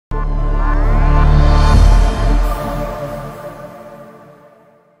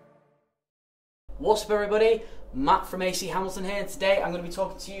What's up everybody, Matt from AC Hamilton here, and today I'm going to be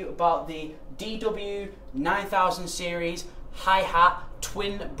talking to you about the DW9000 series hi-hat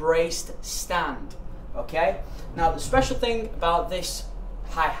twin braced stand. Okay, now the special thing about this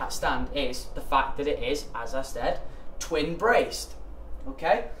hi-hat stand is the fact that it is, as I said, twin braced.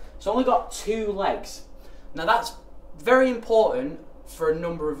 Okay, it's only got two legs. Now that's very important for a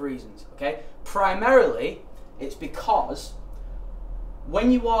number of reasons. Okay, primarily it's because when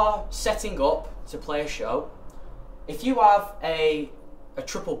you are setting up to play a show, if you have a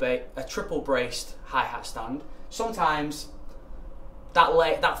triple braced hi-hat stand, sometimes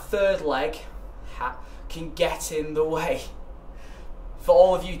that third leg can get in the way. For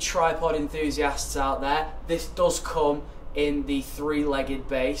all of you tripod enthusiasts out there, this does come in the three-legged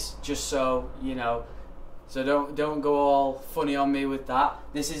base, just so you know. So don't go all funny on me with that.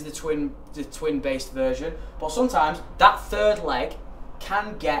 This is the twin based version, but sometimes that third leg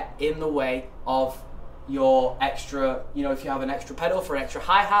can get in the way of your extra, you know, if you have an extra pedal for an extra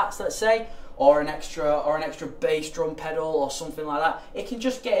hi-hats, let's say, or an extra bass drum pedal or something like that, it can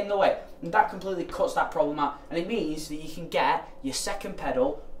just get in the way, and that completely cuts that problem out, and it means that you can get your second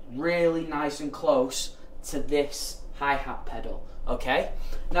pedal really nice and close to this hi-hat pedal. Okay,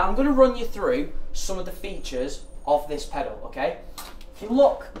 now I'm going to run you through some of the features of this pedal. Okay, if you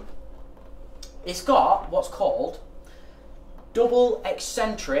look, it's got what's called double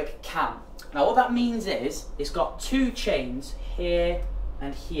eccentric cam. Now what that means is it's got two chains here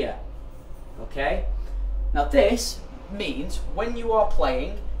and here. Okay, now this means when you are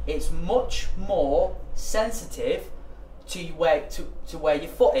playing, it's much more sensitive to where your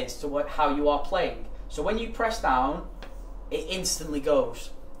foot is, to how you are playing. So when you press down, it instantly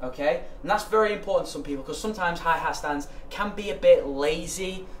goes. Okay, and that's very important to some people, because sometimes hi-hat stands can be a bit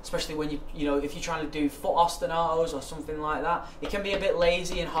lazy, especially when you know, if you're trying to do foot ostinatos or something like that, it can be a bit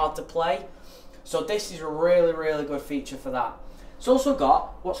lazy and hard to play. So this is a really good feature for that. It's also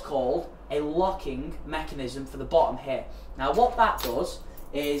got what's called a locking mechanism for the bottom here. Now what that does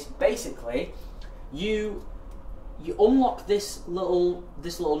is basically you unlock this little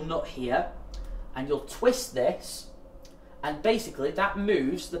nut here, and you'll twist this, and basically that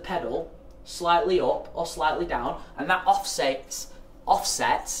moves the pedal slightly up or slightly down, and that offsets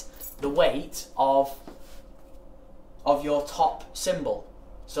the weight of your top cymbal.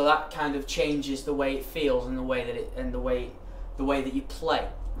 So that kind of changes the way it feels and the way that you play.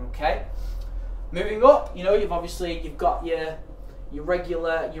 Okay. Moving up, you know, you've got your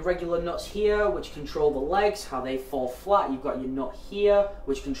regular nuts here, which control the legs, how they fall flat. You've got your nut here,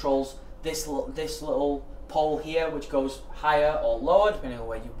 which controls this little pole here, which goes higher or lower depending on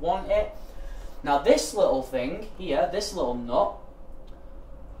where you want it. Now this little thing here, this little nut,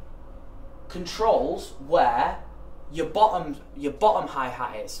 controls where your bottom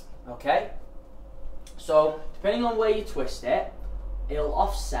hi-hat is. Okay, so depending on where you twist it, it'll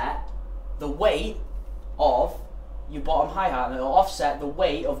offset the weight of your bottom hi-hat, and it'll offset the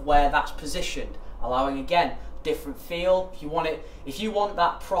weight of where that's positioned, allowing again different feel. If you want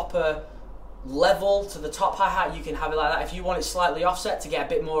that proper level to the top hi-hat, you can have it like that. If you want it slightly offset to get a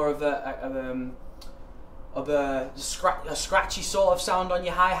bit more of a scratchy sort of sound on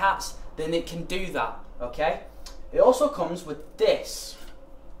your hi-hats, then it can do that. Okay, it also comes with this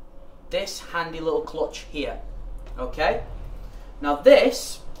handy little clutch here. Okay, now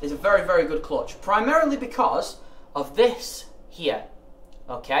this is a very good clutch, primarily because of this here.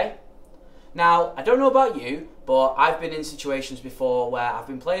 Okay, now I don't know about you, but I've been in situations before where I've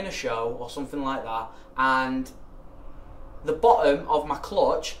been playing a show or something like that, and the bottom of my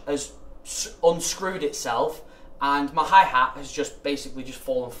clutch has unscrewed itself, and my hi-hat has just basically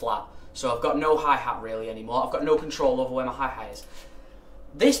fallen flat. So I've got no hi-hat really anymore. I've got no control over where my hi-hat is.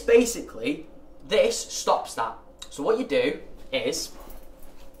 This stops that. So what you do is,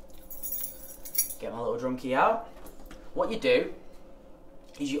 get my little drum key out. What you do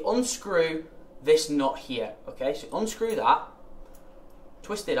is you unscrew this nut here. Okay, so unscrew that,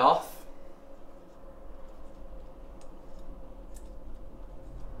 twist it off,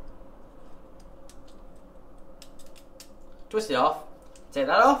 take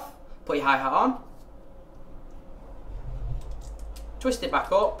that off, put your hi-hat on, twist it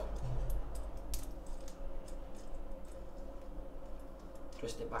back up,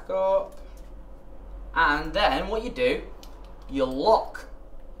 twist it back up, and then what you do, you lock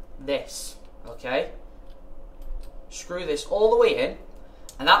this. Okay, screw this all the way in,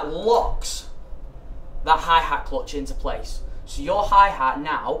 and that locks that hi-hat clutch into place. So your hi-hat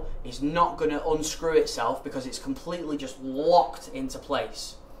now is not going to unscrew itself because it's completely just locked into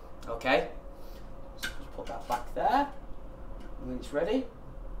place. Okay, so just put that back there when it's ready.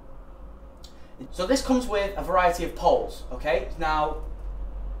 So this comes with a variety of poles, okay? Now,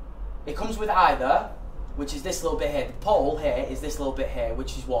 it comes with either, which is this little bit here. The pole here is this little bit here,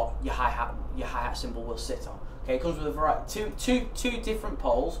 which is what your hi-hat cymbal will sit on. Okay, it comes with a variety, two different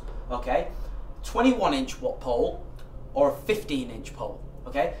poles, okay? 21-inch pole or a 15-inch pole,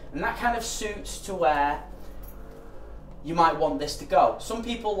 okay? And that kind of suits to where you might want this to go. Some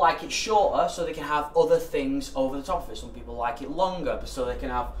people like it shorter so they can have other things over the top of it. Some people like it longer so they can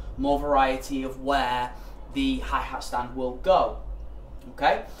have more variety of where the hi-hat stand will go.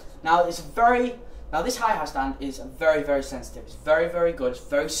 Okay? Now this hi-hat stand is very, very sensitive. It's very, very good. It's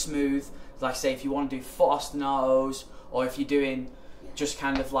very smooth. Like say if you want to do foot ostinatos, or if you're doing just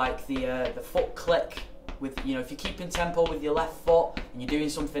kind of like the foot click with, you know, if you're keeping tempo with your left foot and you're doing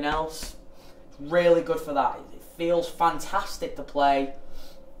something else, it's really good for that. It feels fantastic to play.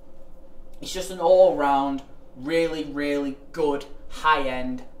 It's just an all-round, really, really good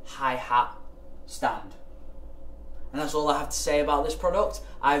high-end hi-hat stand. And that's all I have to say about this product.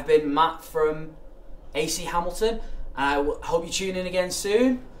 I've been Matt from AC Hamilton, and I hope you tune in again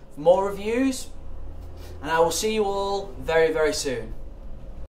soon for more reviews, and I will see you all very, very soon.